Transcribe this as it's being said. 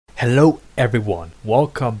Hello everyone,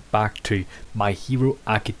 welcome back to My Hero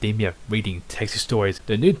Academia reading text stories.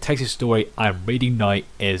 The new text story I'm reading now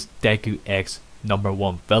is Deku X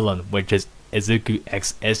 #1 villain, which is Izuku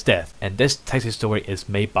X is Death, and this text story is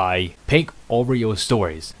made by PinkOreo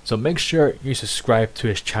Stories. So make sure you subscribe to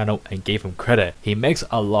his channel and give him credit. He makes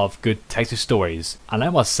a lot of good text stories, and I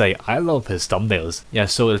must say I love his thumbnails. Yeah,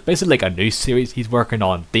 so it's basically like a new series he's working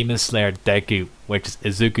on, Demon Slayer Deku, which is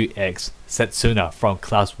Izuku X Setsuna from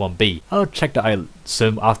Class 1B. I'll check that out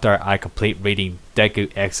soon after I complete reading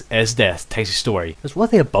Deku X is Death text story. Because one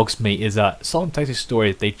thing that bugs me is that some text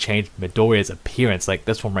stories they change Midoriya's appearance, like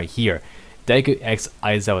this one right here. Deku X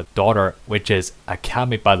Aizawa's daughter, which is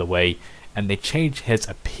Akame by the way, and they change his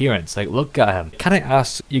appearance. Like, look at him. Can I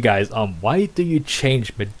ask you guys, why do you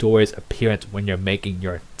change Midoriya's appearance when you're making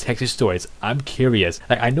your text stories? I'm curious.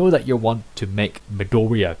 Like, I know that you want to make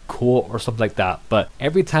Midoriya cool or something like that, but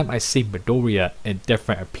every time I see Midoriya in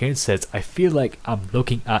different appearances, I feel like I'm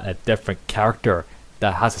looking at a different character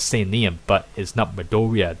that has the same name, but it's not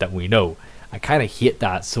Midoriya that we know. I kind of hate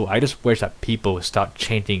that, so I just wish that people start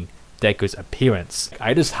changing Deku's appearance.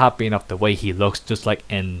 I just happy enough the way he looks, just like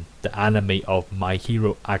in the anime of My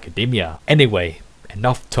Hero Academia. Anyway,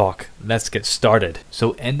 enough talk, let's get started.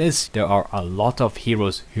 So in this, there are a lot of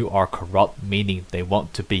heroes who are corrupt, meaning they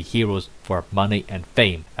want to be heroes for money and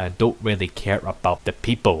fame and don't really care about the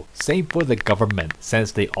people. Same for the government,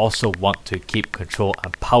 since they also want to keep control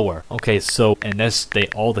and power. Okay, so in this,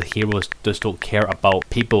 all the heroes just don't care about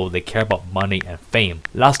people, they care about money and fame.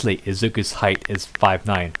 Lastly, Izuku's height is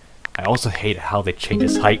 5'9". I also hate how they change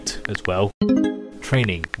his height as well.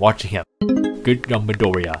 Training, watching him. Good young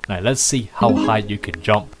Midoriya. Now let's see how high you can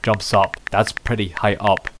jump. Jumps up, that's pretty high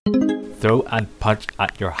up. Throw and punch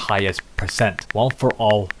at your highest percent. One for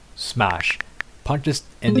all, smash. Punches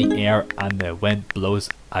in the air and the wind blows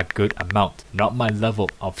a good amount. Not my level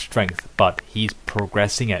of strength, but he's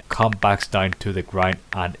progressing it. Come backs down to the ground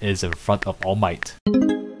and is in front of All Might.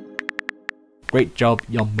 Great job,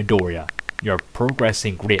 young Midoriya. You're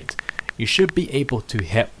progressing great. You should be able to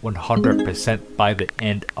hit 100% by the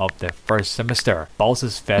end of the first semester.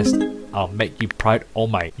 Boss's Fest, I'll make you proud, All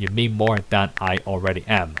Might. You mean more than I already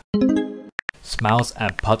am. Smiles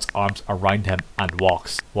and puts arms around him and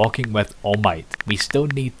walks. Walking with All Might. We still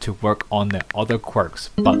need to work on the other quirks,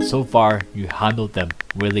 but so far you handled them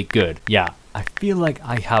really good. Yeah, I feel like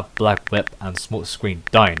I have Black Whip and Smoke Screen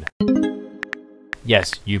down.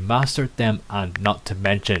 Yes, you mastered them, and not to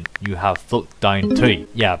mention you have Float down too.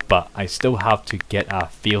 Yeah, but I still have to get a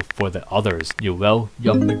feel for the others. You will,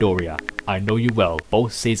 young Midoriya. I know you will.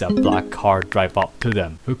 Both sees a black car drive up to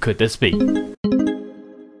them. Who could this be?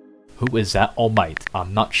 Who is that, All Might?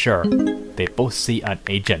 I'm not sure. They both see an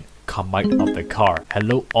agent come out of the car.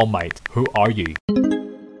 Hello, All Might. Who are you?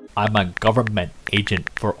 I'm a government agent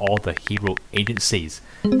for all the hero agencies.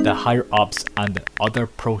 The higher ups and the other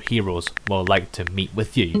pro heroes will like to meet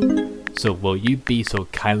with you. So will you be so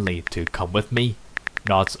kindly to come with me?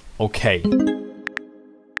 Nods okay.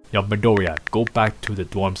 Young Midoriya, go back to the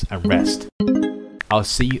dorms and rest. I'll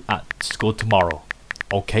see you at school tomorrow.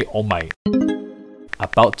 Okay, All Might.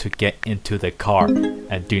 About to get into the car,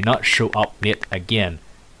 and do not show up late again.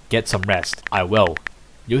 Get some rest. I will.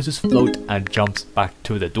 Uses float and jumps back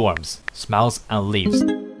to the dorms. Smiles and leaves.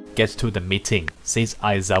 Gets to the meeting. Sees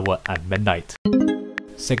Aizawa and Midnight.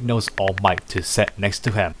 Signals All Might to sit next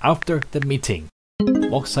to him. After the meeting,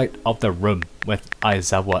 walks out of the room with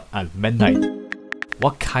Aizawa and Midnight.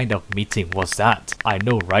 What kind of meeting was that? I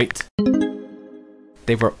know, right?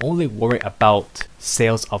 They were only worried about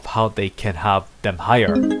sales of how they can have them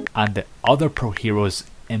higher, and the other pro heroes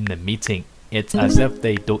in the meeting. It's as if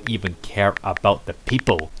they don't even care about the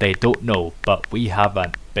people. They don't know, but we have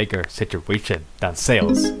a bigger situation than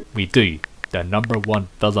sales. We do. The #1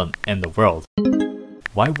 villain in the world.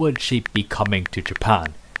 Why would she be coming to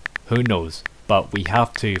Japan? Who knows? But we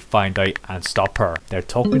have to find out and stop her. They're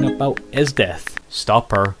talking about is Death.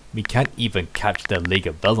 Stop her? We can't even catch the League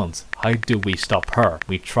of Villains. How do we stop her?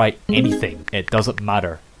 We try anything. It doesn't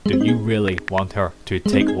matter. Do you really want her to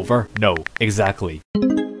take over? No, exactly.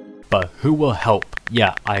 But who will help?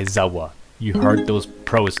 Yeah, Aizawa. You heard those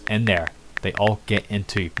pros in there. They all get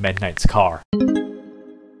into Midnight's car.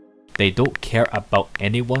 They don't care about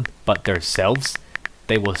anyone but themselves.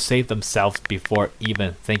 They will save themselves before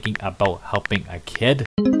even thinking about helping a kid.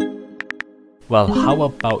 Well, how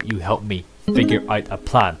about you help me figure out a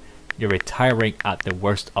plan? You're retiring at the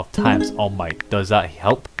worst of times, All Might. Does that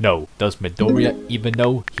help? No. Does Midoriya even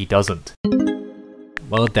know? He doesn't.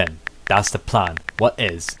 Well then. That's the plan. What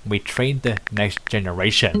is? We train the next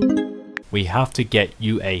generation. We have to get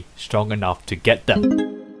UA strong enough to get them.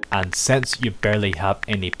 And since you barely have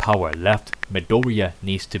any power left, Midoriya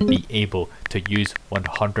needs to be able to use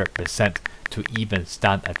 100% to even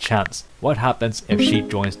stand a chance. What happens if she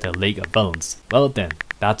joins the League of Villains? Well then,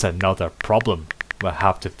 that's another problem we'll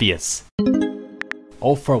have to face.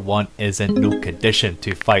 All for One is in no condition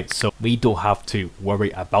to fight, so we don't have to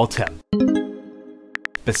worry about him.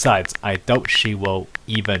 Besides, I doubt she will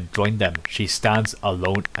even join them. She stands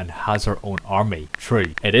alone and has her own army.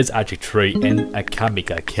 True, it is actually true. In Akame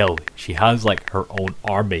ga Kill, she has like her own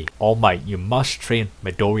army. All Might, you must train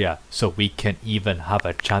Midoriya so we can even have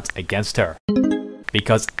a chance against her.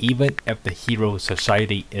 Because even if the hero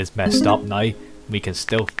society is messed up now, we can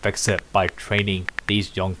still fix it by training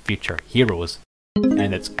these young future heroes.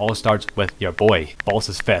 And it all starts with your boy,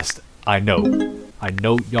 Boss's Fist. I know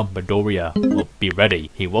young Midoriya will be ready.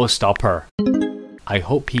 He will stop her. I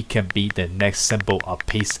hope he can be the next symbol of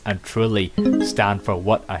peace and truly stand for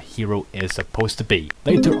what a hero is supposed to be.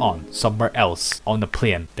 Later on, somewhere else, on the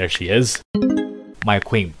plane, there she is. My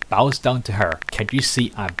queen bows down to her. Can you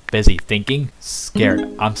see I'm busy thinking? Scared.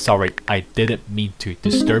 I'm sorry, I didn't mean to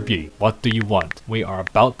disturb you. What do you want? We are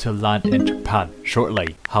about to land in Japan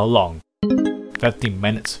shortly. How long? 15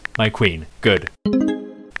 minutes, my queen. Good.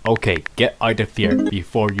 Okay, get out of here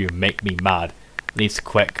before you make me mad. Leaves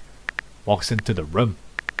quick. Walks into the room.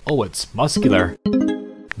 Oh, it's Muscular.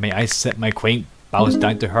 May I sit, my queen? Bows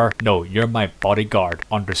down to her. No, you're my bodyguard.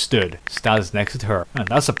 Understood. Stands next to her. And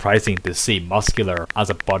that's surprising to see Muscular as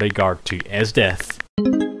a bodyguard to Esdeath.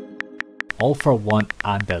 All for One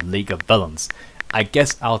and the League of Villains. I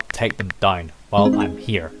guess I'll take them down while I'm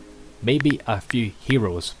here. Maybe a few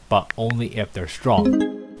heroes, but only if they're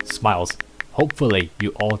strong. Smiles. Hopefully you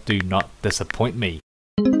all do not disappoint me.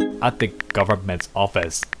 At the government's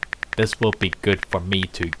office. This will be good for me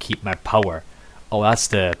to keep my power. Oh, that's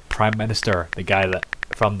the Prime Minister, the guy that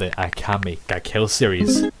from the Akame ga Kill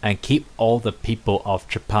series. And keep all the people of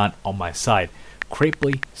Japan on my side.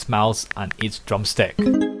 Creepily smiles and eats drumstick.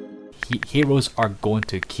 Heroes are going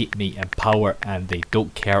to keep me in power and they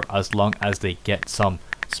don't care as long as they get some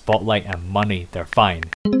spotlight and money, they're fine.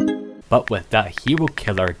 But with that hero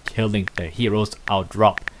killer killing the heroes, I'll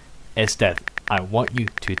drop. Instead, I want you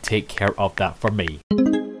to take care of that for me.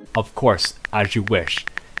 Of course, as you wish.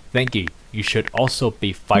 Thank you. You should also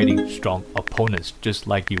be fighting strong opponents just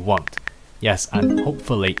like you want. Yes, and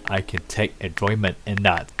hopefully I can take enjoyment in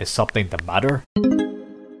that. Is something the matter?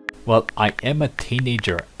 Well, I am a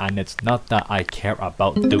teenager and it's not that I care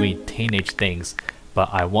about doing teenage things, but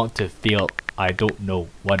I want to feel. I don't know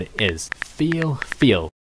what it is. Feel.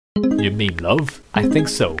 You mean love? I think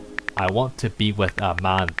so. I want to be with a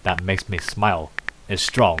man that makes me smile, is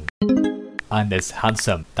strong, and is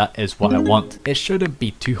handsome. That is what I want. It shouldn't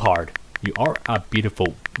be too hard. You are a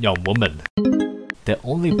beautiful young woman. The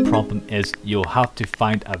only problem is you'll have to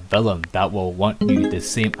find a villain that will want you the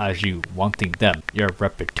same as you wanting them. Your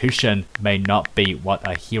reputation may not be what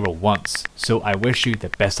a hero wants, so I wish you the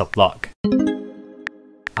best of luck.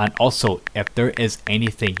 And also, if there is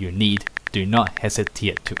anything you need, do not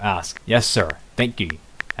hesitate to ask. Yes sir, thank you,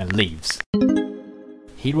 and leaves.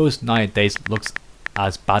 Heroes nowadays looks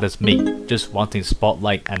as bad as me, just wanting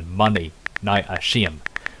spotlight and money, now a shame.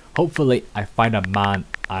 Hopefully I find a man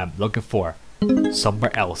I'm looking for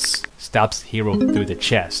somewhere else. Stabs hero through the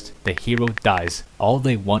chest. The hero dies. All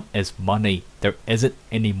they want is money. There isn't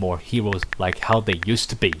any more heroes like how they used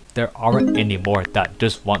to be. There aren't any more that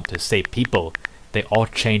just want to save people. They all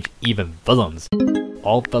change, even villains.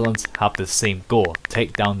 All villains have the same goal,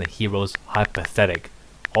 take down the heroes. Hypothetic.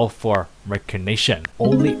 All for recognition.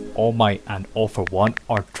 Only All Might and All for One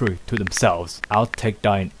are true to themselves. I'll take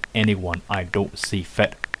down anyone I don't see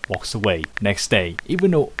fit. Walks away. Next day,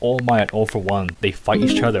 even though All Might and All for One, they fight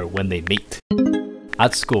each other when they meet.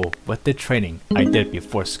 At school, with the training I did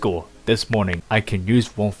before school, this morning I can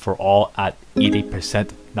use One for All at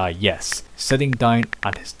 80%. Now yes. Sitting down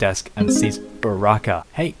at his desk and sees Uraraka.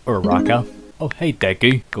 Hey Uraraka. Oh hey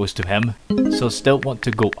Deku, goes to him. So still want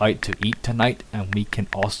to go out to eat tonight and we can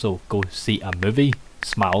also go see a movie?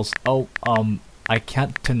 Smiles. Oh I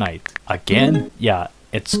can't tonight. Again? Yeah,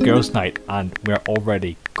 it's girls' night and we're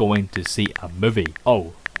already going to see a movie.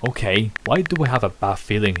 Oh, okay. Why do I have a bad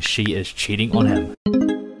feeling she is cheating on him?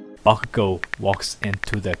 Bakugo walks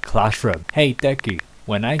into the classroom. Hey Deku,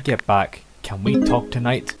 when I get back, can we talk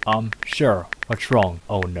tonight? Sure. What's wrong?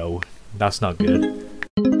 Oh no, that's not good.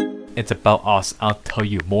 It's about us. I'll tell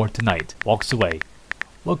you more tonight. Walks away.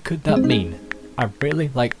 What could that mean? I really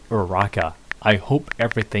like Uraraka. I hope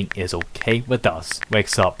everything is okay with us.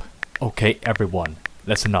 Wakes up. Okay everyone,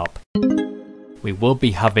 listen up. We will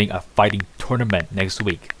be having a fighting tournament next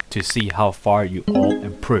week to see how far you all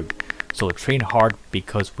improve. So train hard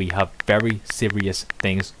because we have very serious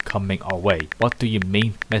things coming our way. What do you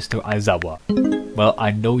mean, Mr. Aizawa? Well,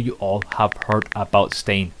 I know you all have heard about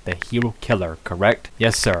Stain, the hero killer, correct?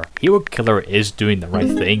 Yes sir, hero killer is doing the right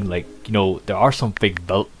thing. Like, you know, there are some fake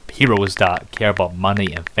heroes that care about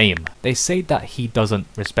money and fame. They say that he doesn't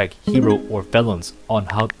respect hero or villains on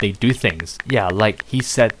how they do things. Yeah, like he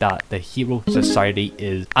said that the hero society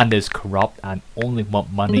is corrupt and only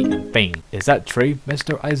want money and fame. Is that true,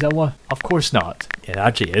 Mr. Aizawa? Of course not. It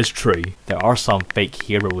actually is true. There are some fake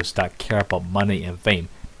heroes that care about money and fame.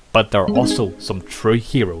 But there are also some true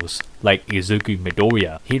heroes, like Izuku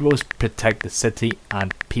Midoriya. Heroes protect the city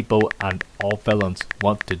and people, and all villains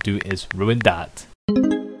want to do is ruin that.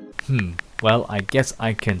 Well, I guess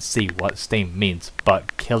I can see what Stain means,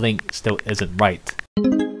 but killing still isn't right.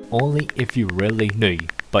 Only if you really knew,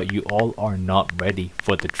 but you all are not ready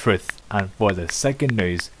for the truth. And for the second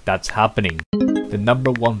news that's happening, the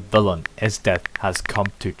 #1 villain, Esdeath, has come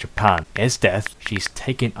to Japan. Esdeath? She's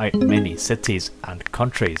taken out many cities and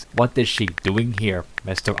countries. What is she doing here,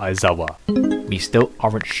 Mr. Aizawa? We still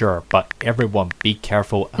aren't sure, but everyone be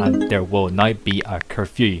careful and there will not be a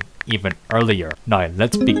curfew even earlier. Now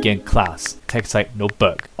let's begin class. Takes out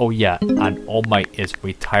notebook. Oh yeah, and All Might is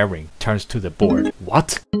retiring. Turns to the board.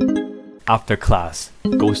 What? After class,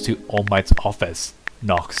 goes to All Might's office.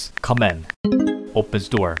 Knocks. Come in. Opens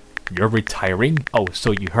door. You're retiring? Oh,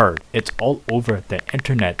 so you heard. It's all over the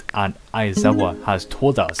internet and Aizawa has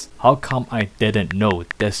told us. How come I didn't know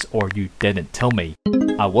this or you didn't tell me?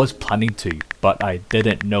 I was planning to, but I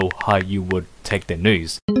didn't know how you would take the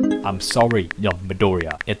news. I'm sorry, young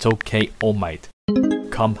Midoriya. It's okay, All Might.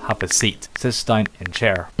 Come have a seat. Sit down in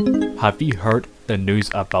chair. Have you heard the news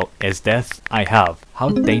about Esdeath? I have. How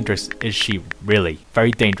dangerous is she really?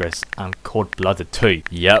 Very dangerous and cold-blooded too.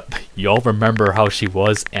 Yep, you all remember how she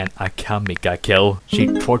was in Akame ga Kill. She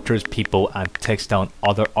tortures people and takes down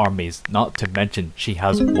other armies, not to mention she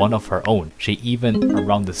has one of her own. She even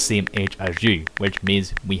around the same age as you, which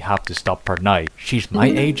means we have to stop her now. She's my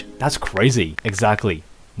age? That's crazy. Exactly.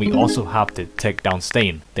 We also have to take down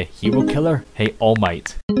Stain, the hero killer. Hey All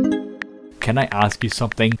Might. Can I ask you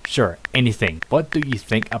something? Sure, anything. What do you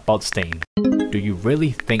think about Stain? Do you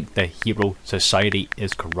really think the hero society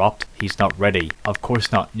is corrupt? He's not ready. Of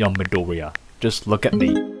course not, young Midoriya. Just look at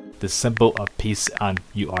me. The symbol of peace and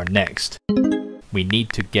you are next. We need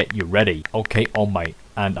to get you ready. Okay, All Might.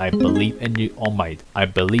 And I believe in you, All Might. I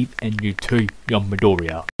believe in you too, young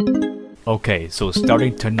Midoriya. Okay, so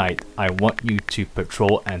starting tonight, I want you to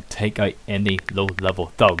patrol and take out any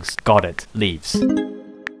low-level thugs. Got it. Leaves.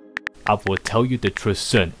 I will tell you the truth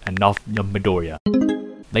soon, enough, young Midoriya.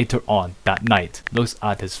 Later on that night, looks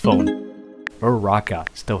at his phone. Uraraka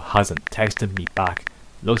still hasn't texted me back.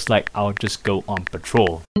 Looks like I'll just go on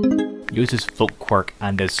patrol. Uses float quirk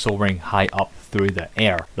and is soaring high up through the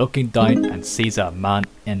air. Looking down and sees a man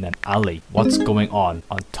in an alley. What's going on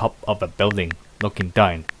top of a building? Looking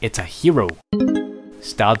down. It's a hero.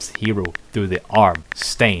 Stabs hero through the arm.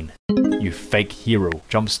 Stain. You fake hero.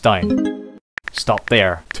 Jumps down. Stop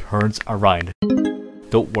there. Turns around.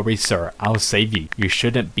 Don't worry sir, I'll save you. You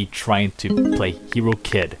shouldn't be trying to play hero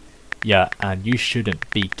kid. Yeah, and you shouldn't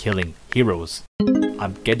be killing heroes.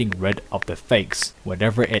 I'm getting rid of the fakes.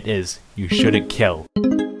 Whatever it is, you shouldn't kill.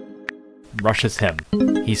 Rushes him.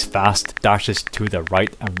 He's fast, dashes to the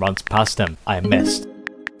right and runs past him. I missed.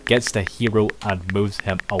 Gets the hero and moves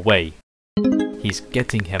him away. He's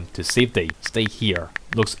getting him to safety. Stay here.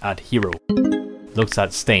 Looks at hero. Looks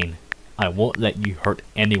at Stain. I won't let you hurt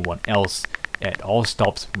anyone else. It all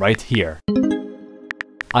stops right here.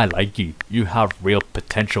 I like you. You have real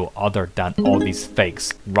potential other than all these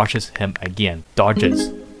fakes. Rushes him again.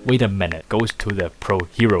 Dodges. Wait a minute. Goes to the pro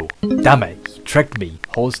hero. Damn it, he tricked me.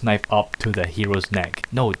 Holds knife up to the hero's neck.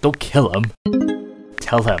 No, don't kill him.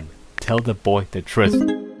 Tell him. Tell the boy the truth.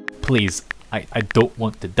 Please, I don't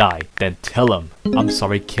want to die. Then tell him. I'm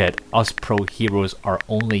sorry kid. Us pro heroes are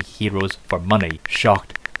only heroes for money.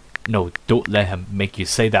 Shocked. No, don't let him make you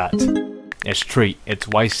say that. It's true, it's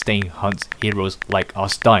why Stain hunts heroes like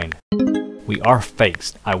us down. We are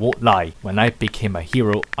fakes, I won't lie. When I became a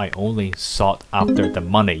hero, I only sought after the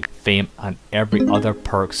money, fame and every other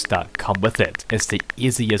perks that come with it. It's the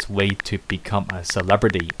easiest way to become a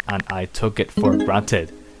celebrity and I took it for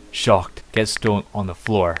granted. Shocked, gets thrown on the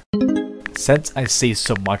floor. Since I see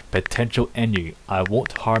so much potential in you, I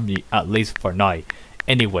won't harm you at least for now.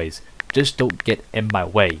 Anyways, just don't get in my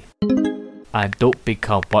way. And don't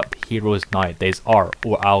become what heroes nowadays are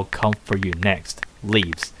or I'll come for you next.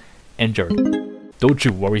 Leaves. Injured. Don't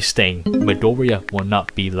you worry Stain, Midoriya will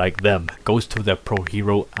not be like them. Goes to the pro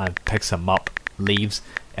hero and picks him up. leaves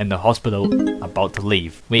in the hospital, about to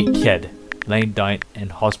leave. Wait, kid, laying down in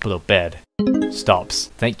hospital bed. Stops.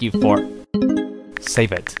 Thank you for...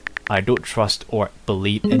 Save it. I don't trust or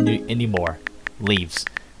believe in you anymore. Leaves.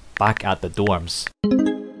 Back at the dorms.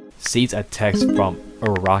 Sees a text from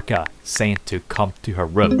Uraraka saying to come to her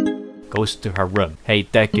room. Goes to her room. Hey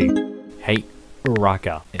Deku. Hey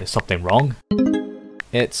Uraraka. Is something wrong?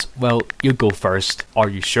 It's, well, you go first. Are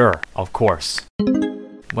you sure? Of course.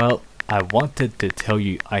 Well, I wanted to tell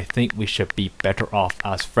you I think we should be better off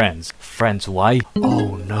as friends. Friends, why?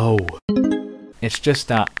 Oh no. It's just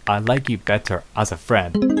that I like you better as a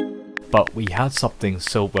friend. But we had something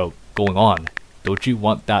so well going on. Don't you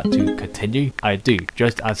want that to continue? I do,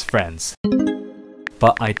 just as friends.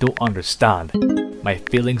 But I don't understand. My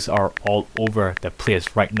feelings are all over the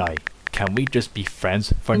place right now. Can we just be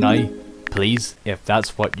friends for now? Please, if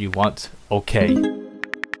that's what you want, okay.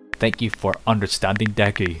 Thank you for understanding,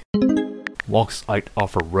 Deku. Walks out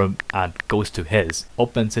of her room and goes to his.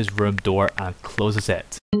 Opens his room door and closes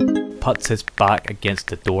it. Puts his back against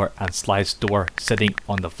the door and slides door, sitting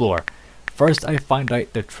on the floor. First I find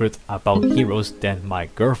out the truth about heroes, then my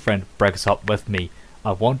girlfriend breaks up with me.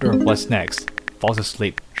 I wonder what's next. Falls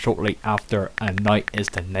asleep shortly after and now is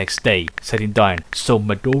the next day. Sitting down. So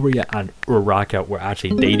Midoriya and Uraraka were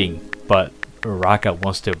actually dating, but Uraraka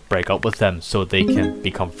wants to break up with them so they can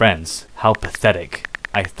become friends. How pathetic.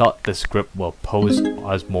 I thought the script will pose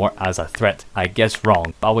as more as a threat. I guess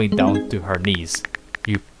wrong. Bowing down to her knees.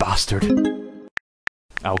 You bastard.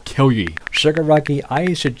 I'll kill you. Shigaraki,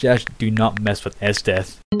 I suggest do not mess with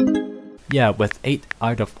Esdeath. Yeah, with 8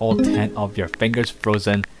 out of all 10 of your fingers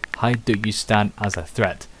frozen, how do you stand as a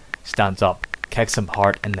threat? Stands up, kicks him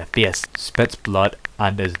hard in the face, spits blood,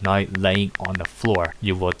 and is now laying on the floor.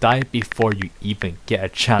 You will die before you even get a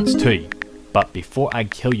chance to. But before I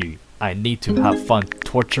kill you, I need to have fun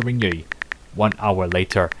torturing you. 1 hour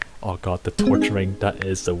later. Oh god, the torturing, that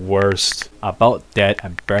is the worst. About dead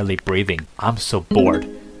and barely breathing. I'm so bored.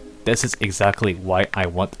 This is exactly why I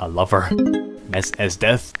want a lover. Miss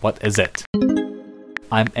Esdeath, what is it?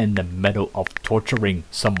 I'm in the middle of torturing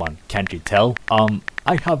someone, can't you tell?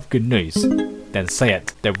 I have good news. Then say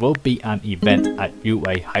it. There will be an event at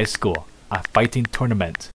UA High School. A fighting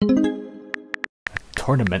tournament. A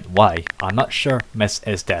tournament? Why? I'm not sure, Miss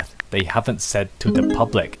Esdeath. They haven't said to the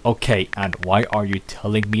public. Okay, and why are you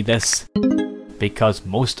telling me this? Because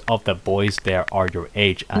most of the boys there are your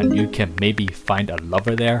age and you can maybe find a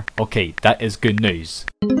lover there. Okay, that is good news.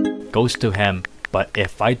 Goes to him, but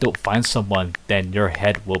if I don't find someone, then your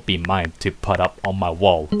head will be mine to put up on my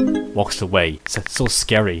wall. Walks away. So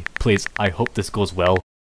scary. Please, I hope this goes well.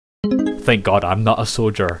 Thank God I'm not a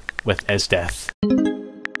soldier with Esdeath.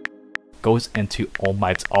 Goes into All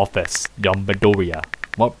Might's office. Young Midoriya.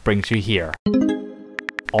 What brings you here?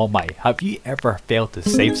 All Might, have you ever failed to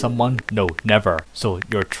save someone? No, never. So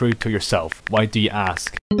you're true to yourself. Why do you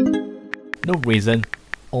ask? No reason.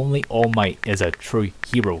 Only All Might is a true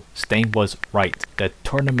hero. Stain was right. The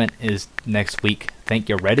tournament is next week. Think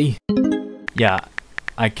you're ready? Yeah,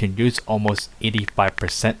 I can use almost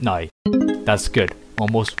 85% now. That's good.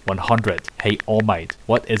 Almost 100. Hey All Might,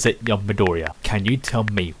 what is it, young Midoriya? Can you tell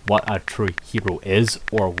me what a true hero is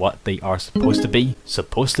or what they are supposed to be?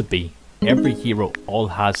 Supposed to be? Every hero all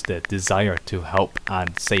has the desire to help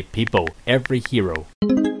and save people. Every hero.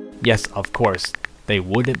 Yes, of course. They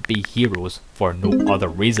wouldn't be heroes for no other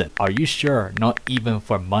reason. Are you sure? Not even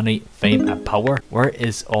for money, fame and power? Where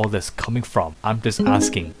is all this coming from? I'm just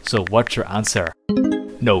asking. So what's your answer?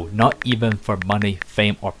 No, not even for money,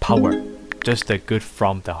 fame or power. Just the good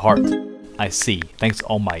from the heart. I see. Thanks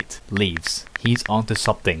All Might. Leaves. He's onto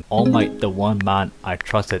something. All Might, the one man I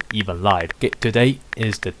trusted, even lied. Today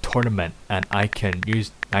is the tournament and I can use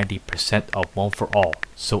 90% of one for all.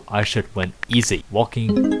 So I should win easy.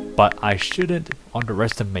 Walking, but I shouldn't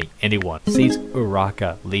underestimate anyone. Sees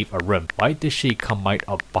Uraraka leave a room. Why did she come out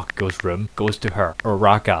of Bakugo's room? Goes to her.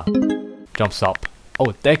 Uraraka. Jumps up.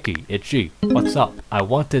 Oh Deku, it's you. What's up? I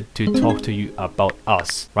wanted to talk to you about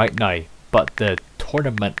us right now. But the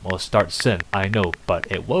tournament will start soon. I know, but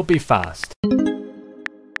it will be fast.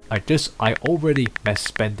 I already miss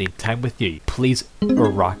spending time with you. Please,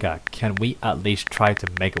 Uraraka, can we at least try to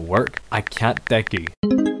make it work? I can't, Deku.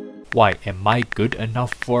 Why, am I good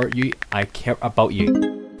enough for you? I care about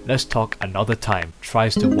you. Let's talk another time.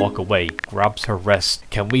 Tries to walk away, grabs her wrist.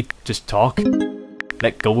 Can we just talk?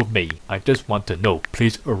 Let go of me. I just want to know.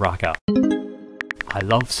 Please, Uraraka. I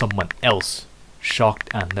love someone else. Shocked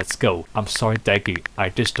and let's go. I'm sorry Deku, I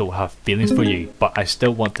just don't have feelings for you, but I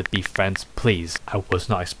still want to be friends, please. I was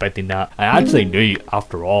not expecting that. I actually knew you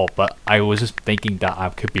after all, but I was just thinking that I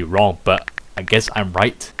could be wrong, but I guess I'm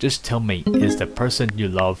right. Just tell me, is the person you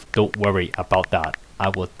love? Don't worry about that. I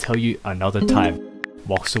will tell you another time.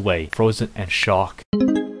 Walks away, frozen in shock.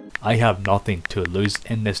 I have nothing to lose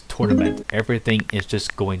in this tournament. Everything is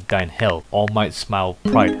just going downhill. All Might smile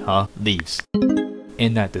pride, huh? Leaves.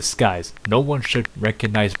 In that disguise, no one should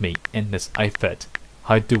recognize me in this outfit.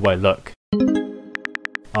 How do I look?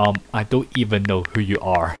 I don't even know who you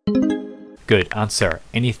are. Good answer.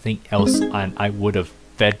 Anything else and I would have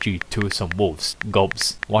fed you to some wolves.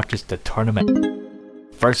 Gulps. Watches the tournament.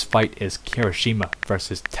 First fight is Kirishima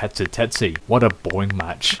versus Tetsu. What a boring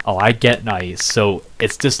match. Oh, I get now. So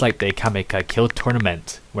it's just like the Kameka Kill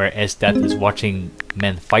tournament, where Death is watching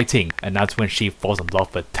men fighting, and that's when she falls in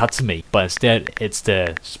love with Tatsumi. But instead, it's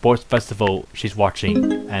the sports festival she's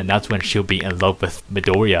watching, and that's when she'll be in love with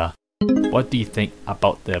Midoriya. What do you think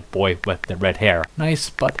about the boy with the red hair? Nice,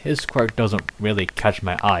 but his quirk doesn't really catch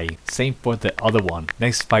my eye. Same for the other one.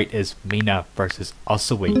 Next fight is Mina versus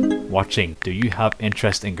Asui. Watching. Do you have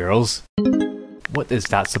interest in girls? What is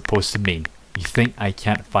that supposed to mean? You think I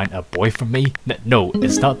can't find a boy for me? No,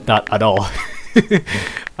 it's not that at all.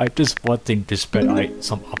 I'm just wanting to spread out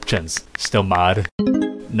some options. Still mad?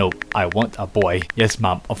 No, I want a boy. Yes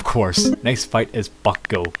ma'am, of course. Next fight is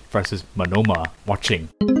Bakugo versus Monoma. Watching.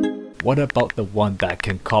 What about the one that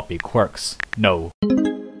can copy quirks? No.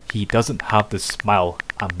 He doesn't have the smile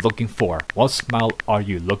I'm looking for. What smile are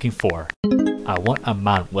you looking for? I want a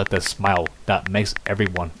man with a smile that makes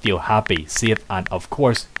everyone feel happy, safe, and of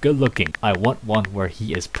course, good looking. I want one where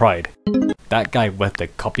he is pride. That guy with the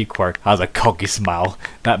copy quirk has a cocky smile.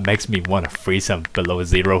 That makes me want to freeze him below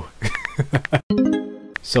 0.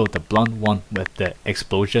 So the blonde one with the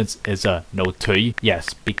explosions is a no too?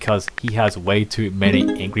 Yes, because he has way too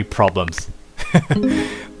many angry problems.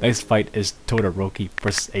 Next fight is Todoroki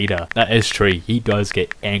vs Ada. That is true, he does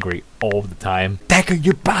get angry all the time. Deku,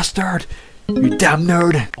 you bastard! You damn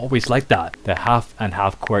nerd! Always like that. The half and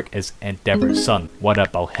half quirk is Endeavor's son. What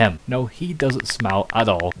about him? No, he doesn't smile at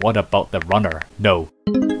all. What about the runner? No.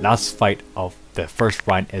 Last fight of the first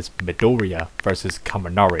round is Midoriya versus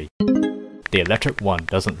Kaminari. The electric one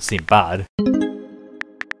doesn't seem bad.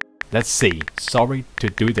 Let's see. Sorry to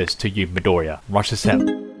do this to you, Midoriya. Rushes him.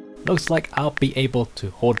 Looks like I'll be able to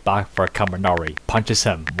hold back for Kaminari. Punches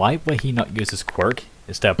him. Why would he not use his quirk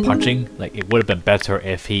instead of punching? Like, it would have been better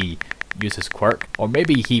if he used his quirk. Or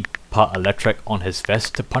maybe he put electric on his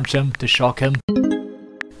fist to punch him, to shock him.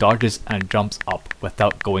 Dodges and jumps up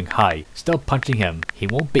without going high. Still punching him. He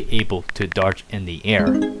won't be able to dodge in the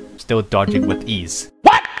air. Still dodging with ease.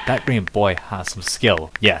 What? That green boy has some skill.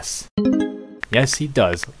 Yes. Yes, he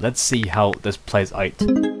does. Let's see how this plays out.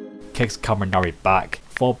 Kicks Kaminari back.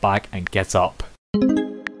 Fall back and gets up.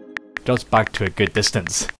 Jumps back to a good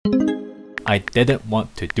distance. I didn't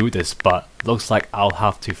want to do this, but looks like I'll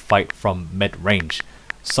have to fight from mid-range.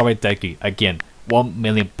 Sorry Deku, again. 1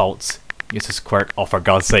 million bolts. Use his quirk. Oh, for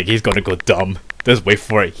God's sake, he's gonna go dumb. Just wait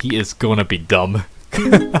for it. He is gonna be dumb.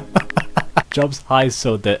 Jumps high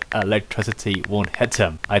so the electricity won't hit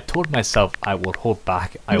him. I told myself I would hold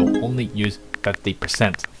back. I will only use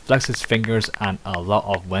 50%. Flexes fingers and a lot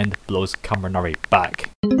of wind blows Kaminari back.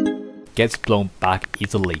 Gets blown back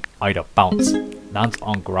easily, out of bounds. Lands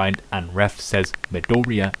on ground and ref says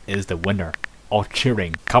Midoriya is the winner. All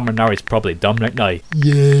cheering. Kaminari's probably dumb right now.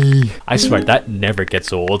 Yay! I swear that never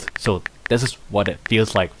gets old. So this is what it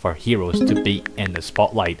feels like for heroes to be in the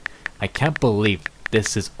spotlight. I can't believe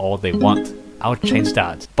this is all they want. I'll change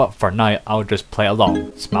that. But for now, I'll just play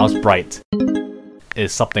along. Smiles bright.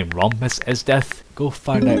 Is something wrong, Miss Death? Go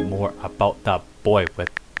find out more about that boy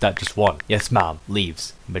with that just won. Yes ma'am.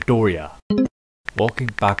 Leaves. Midoriya.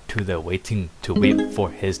 Walking back to the waiting to wait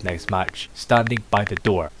for his next match. Standing by the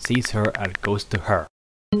door. Sees her and goes to her.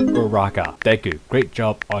 Uraraka. Deku, great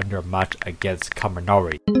job on your match against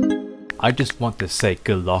Kaminari. I just want to say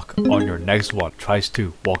good luck on your next one. Tries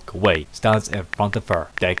to walk away. Stands in front of her.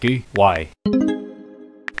 Deku, why?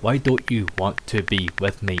 Why don't you want to be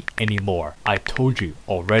with me anymore? I told you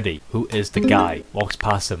already. Who is the guy? Walks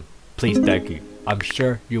past him. Please Deku. I'm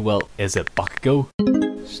sure you will. Is it Bakugo?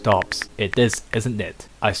 Stops. It is, isn't it?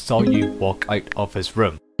 I saw you walk out of his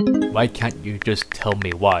room. Why can't you just tell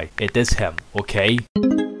me why? It is him, okay?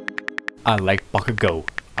 I like Bakugo.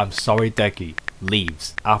 I'm sorry Deku.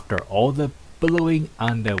 Leaves. After all the bullying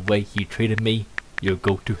and the way he treated me, you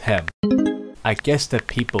go to him. I guess the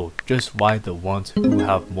people just why the ones who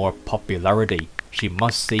have more popularity. She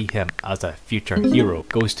must see him as a future hero.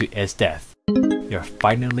 Goes to his death. You're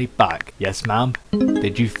finally back. Yes ma'am?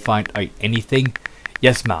 Did you find out anything?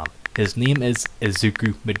 Yes ma'am. His name is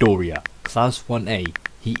Izuku Midoriya. Class 1A.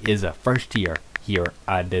 He is a first year here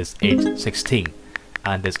and is age 16.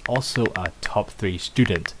 and is also a top 3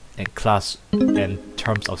 student in class in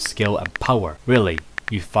terms of skill and power. Really?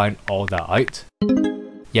 You find all that out?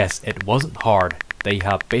 Yes, it wasn't hard. They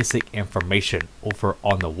have basic information over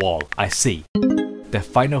on the wall. I see. The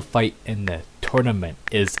final fight in the tournament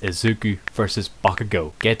is Izuku versus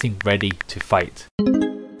Bakugo, getting ready to fight.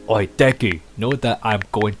 Oi Deku, know that I'm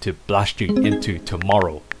going to blast you into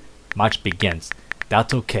tomorrow. Match begins.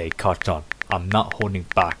 That's okay, Kachan. I'm not holding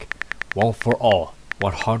back. One for all.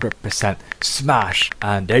 100% smash.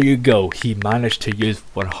 And there you go. He managed to use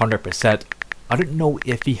 100%. I don't know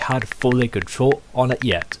if he had fully control on it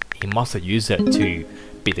yet. He must have used it to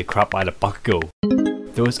beat the crap out of Bakugo.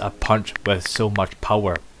 Throws a punch with so much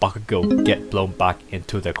power, Bakugo get blown back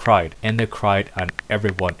into the crowd, and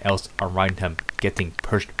everyone else around him getting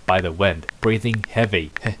pushed by the wind, breathing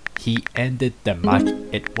heavy. He ended the match.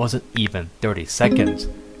 It wasn't even 30 seconds.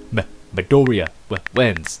 Midoriya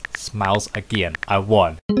wins, smiles again. I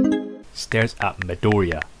won. Stares at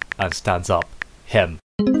Midoriya and stands up. Him.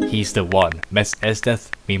 He's the one. Miss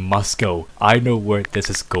Esdeath, we must go. I know where this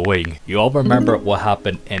is going. You all remember what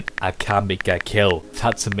happened in Akame ga Kill,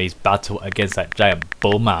 Tatsume's battle against that giant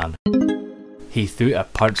bull man. He threw a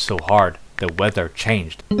punch so hard, the weather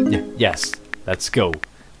changed. Yes, let's go.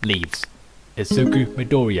 Leaves. Izuku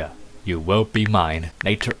Midoriya, you will be mine.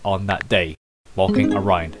 Later on that day, walking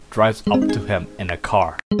around, drives up to him in a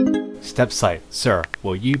car. Step side, sir,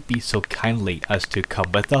 will you be so kindly as to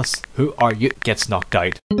come with us? Who are you? Gets knocked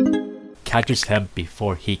out. Catches him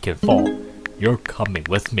before he can fall. You're coming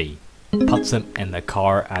with me. Puts him in the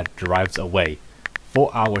car and drives away. 4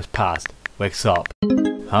 hours passed. Wakes up.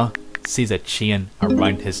 Huh? Sees a chain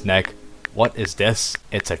around his neck. What is this?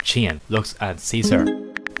 It's a chain. Looks and sees her.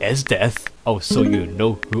 Esdeath? Oh, so you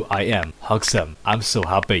know who I am. Hugs him. I'm so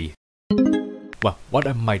happy. What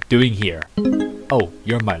am I doing here? Oh,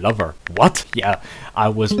 you're my lover. What? Yeah, I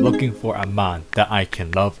was looking for a man that I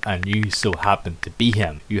can love and you so happen to be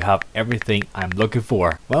him. You have everything I'm looking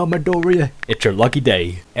for. Well, Midoriya, it's your lucky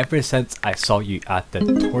day. Ever since I saw you at the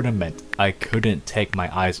tournament, I couldn't take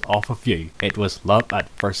my eyes off of you. It was love at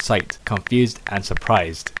first sight, confused and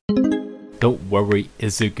surprised. Don't worry,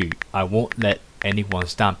 Izuku. I won't let anyone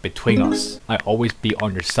stand between us. I'll always be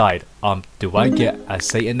on your side. Do I get a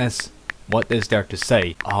say in this? What is there to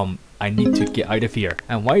say? I need to get out of here.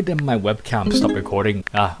 And why did my webcam stop recording?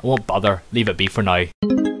 I won't bother. Leave it be for now.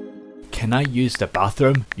 Can I use the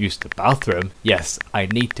bathroom? Use the bathroom? Yes, I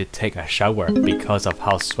need to take a shower because of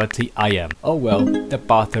how sweaty I am. Oh well, the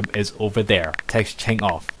bathroom is over there. Takes chain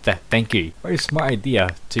off. Thank you. Very smart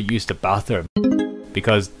idea to use the bathroom.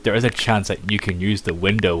 Because there is a chance that you can use the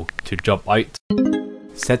window to jump out.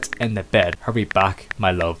 Sits in the bed. Hurry back,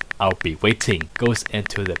 my love. I'll be waiting. Goes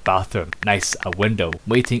into the bathroom. Nice, a window.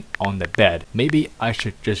 Waiting on the bed. Maybe I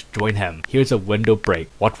should just join him. Here's a window break.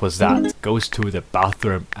 What was that? Goes to the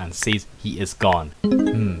bathroom and sees he is gone.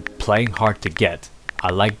 Playing hard to get.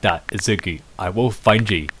 I like that, Izuku. I will find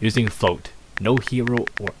you. Using float. No hero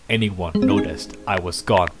or anyone noticed I was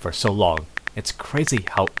gone for so long. It's crazy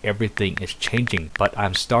how everything is changing, but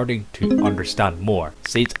I'm starting to understand more.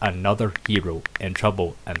 Sees another hero in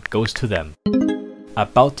trouble and goes to them.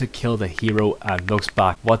 About to kill the hero and looks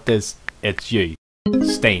back. What is? It's you.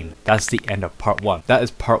 Stain. That's the end of part 1. That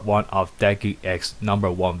is part 1 of Deku X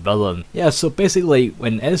 #1 villain. Yeah, so basically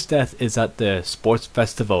when Esdeath is at the sports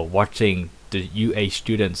festival watching the UA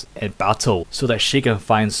students in battle so that she can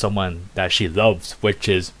find someone that she loves, which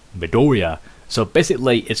is Midoriya. So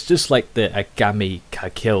basically, it's just like the Akame ga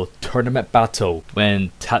Kill tournament battle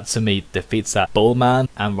when Tatsumi defeats that bull man,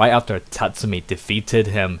 and right after Tatsumi defeated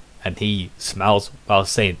him, and he smiles while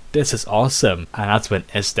saying, "This is awesome," and that's when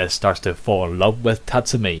Esdeath starts to fall in love with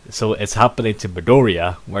Tatsumi. So it's happening to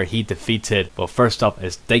Midoriya, where he defeated, well, first up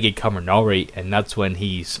is Degi Kaminari, and that's when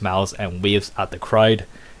he smiles and waves at the crowd,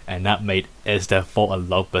 and that made Esdeath fall in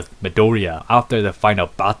love with Midoriya. After the final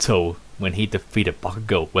battle, when he defeated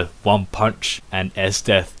Bakugo with one punch, and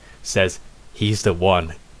Esdeath says he's the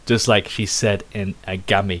one, just like she said in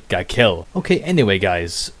Akame ga Kill. Okay, anyway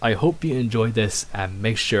guys, I hope you enjoyed this and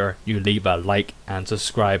make sure you leave a like and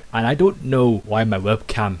subscribe. And I don't know why my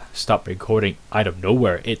webcam stopped recording out of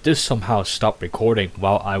nowhere. It just somehow stopped recording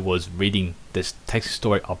while I was reading this text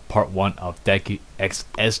story of part 1 of Deku X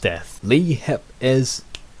Esdeath. Lee Hip is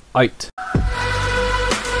out.